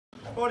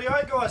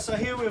Rightio guys, so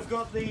here we've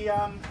got the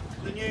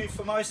new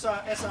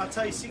Formosa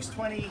SRT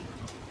 620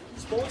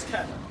 sports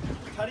cab,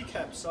 Cuddy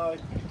Cab. So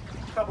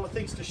a couple of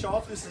things to show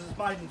off. This is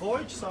maiden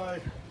voyage, so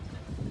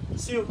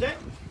sealed deck,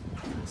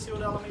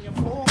 sealed aluminium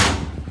floor,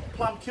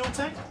 plumbed kill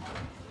tank,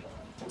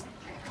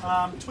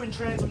 twin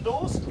transom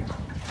doors,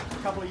 a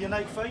couple of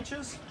unique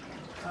features.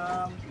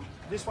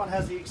 This one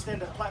has the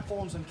extended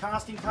platforms and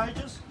casting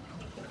cages.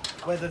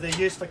 Whether they're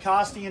used for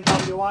casting in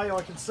WA,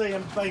 I can see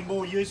them being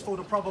more useful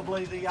to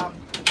probably the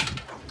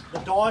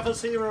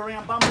divers here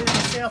around Bunbury in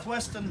the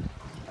southwest and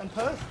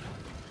Perth,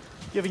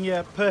 giving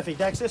you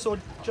perfect access, or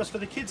just for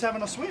the kids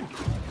having a swim.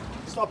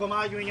 Stop them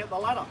arguing at the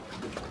ladder.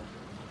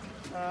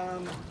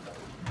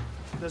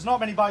 There's not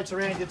many boats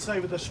around you'd see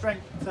with the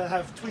strength to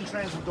have twin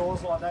transom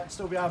doors like that and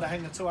still be able to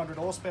hang the 200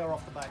 horsepower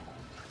off the back.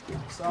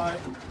 So,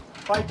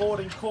 bay board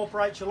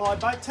incorporates your live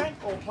bait tank,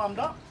 all plumbed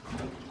up.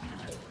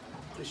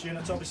 This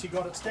unit's obviously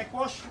got its deck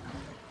wash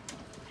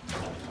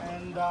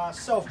and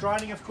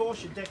self-draining, of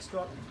course. Your deck's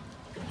got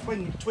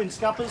twin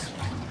scuppers,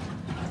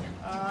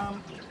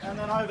 and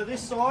then over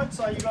this side,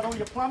 so you've got all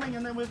your plumbing,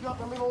 and then we've got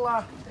the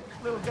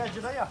little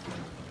gadget here,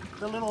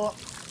 the little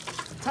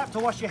tap to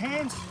wash your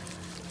hands.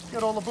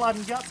 Get all the blood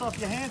and guts off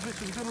your hands,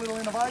 which is a good little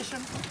innovation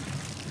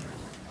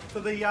for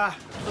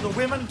the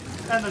women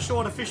and the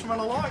shorter fishermen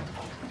alike.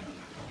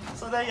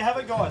 So there you have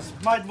it, guys.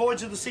 Maiden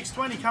voyage of the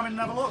 620. Come in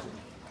and have a look.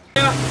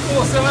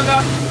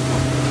 4-cylinder,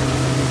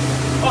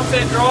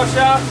 offset drive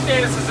shaft,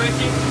 standard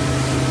Suzuki,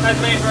 has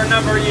been for a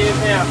number of years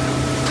now.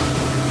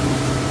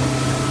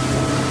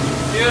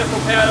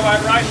 Beautiful power to weight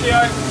ratio,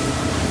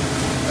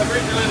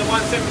 originally the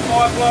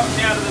 175 block,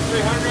 now to the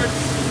 200.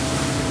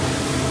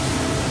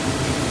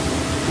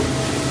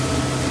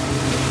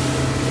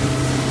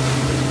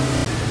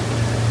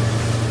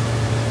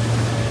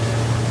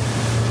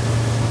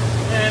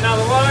 And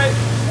another way.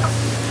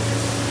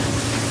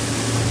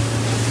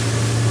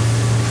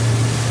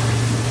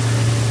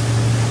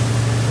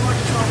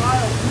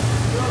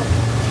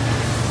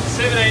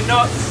 17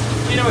 knots,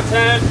 into a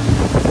turn,